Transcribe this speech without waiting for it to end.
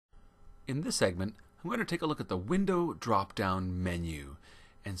In this segment, I'm going to take a look at the window drop-down menu.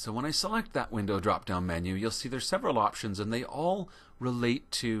 And so when I select that window drop-down menu, you'll see there's several options, and they all relate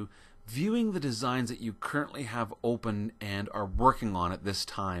to viewing the designs that you currently have open and are working on at this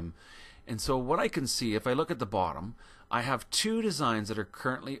time. And so what I can see, if I look at the bottom, I have two designs that are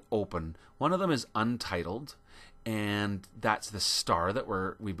currently open. One of them is untitled, and that's the star that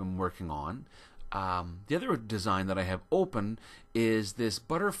we've been working on. The other design that I have open is this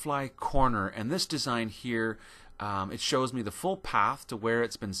butterfly corner, and this design here, it shows me the full path to where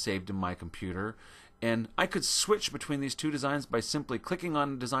it's been saved in my computer, and I could switch between these two designs by simply clicking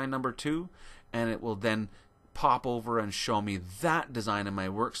on design number 2, and it will then pop over and show me that design in my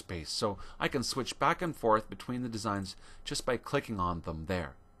workspace. So I can switch back and forth between the designs just by clicking on them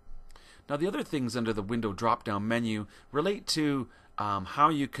there. Now the other things under the window drop-down menu relate to how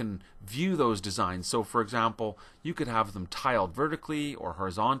you can view those designs. So for example, you could have them tiled vertically or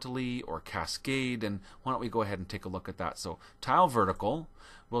horizontally or cascade, and why don't we go ahead and take a look at that. So tile vertical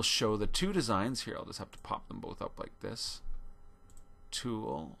will show the two designs. Here, I'll just have to pop them both up like this.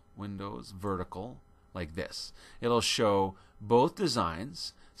 Tool, Windows, vertical, like this. It'll show both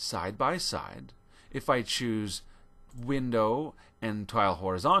designs side by side. If I choose window and tile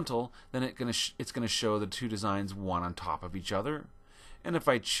horizontal, then it's going to show the two designs one on top of each other. And if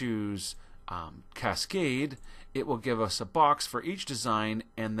I choose cascade, it will give us a box for each design,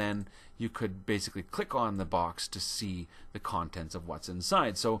 and then you could basically click on the box to see the contents of what's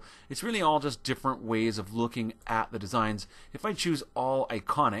inside. So it's really all just different ways of looking at the designs. If I choose all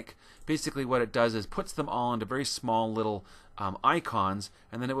iconic, basically what it does is puts them all into very small little icons,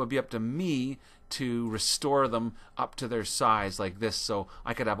 and then it would be up to me to restore them up to their size like this. So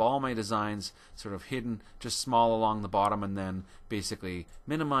I could have all my designs sort of hidden just small along the bottom, and then basically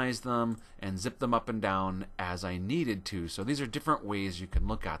minimize them and zip them up and down as I needed to. So these are different ways you can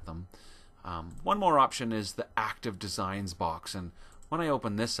look at them. One more option is the active designs box, and when I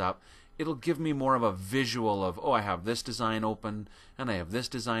open this up, it'll give me more of a visual of, oh, I have this design open and I have this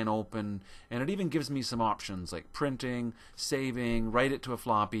design open, and it even gives me some options like printing, saving, write it to a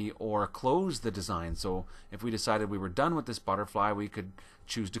floppy, or close the design. So if we decided we were done with this butterfly, we could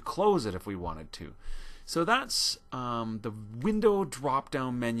choose to close it if we wanted to. So that's the window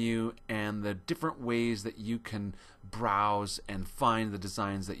drop-down menu and the different ways that you can browse and find the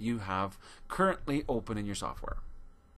designs that you have currently open in your software.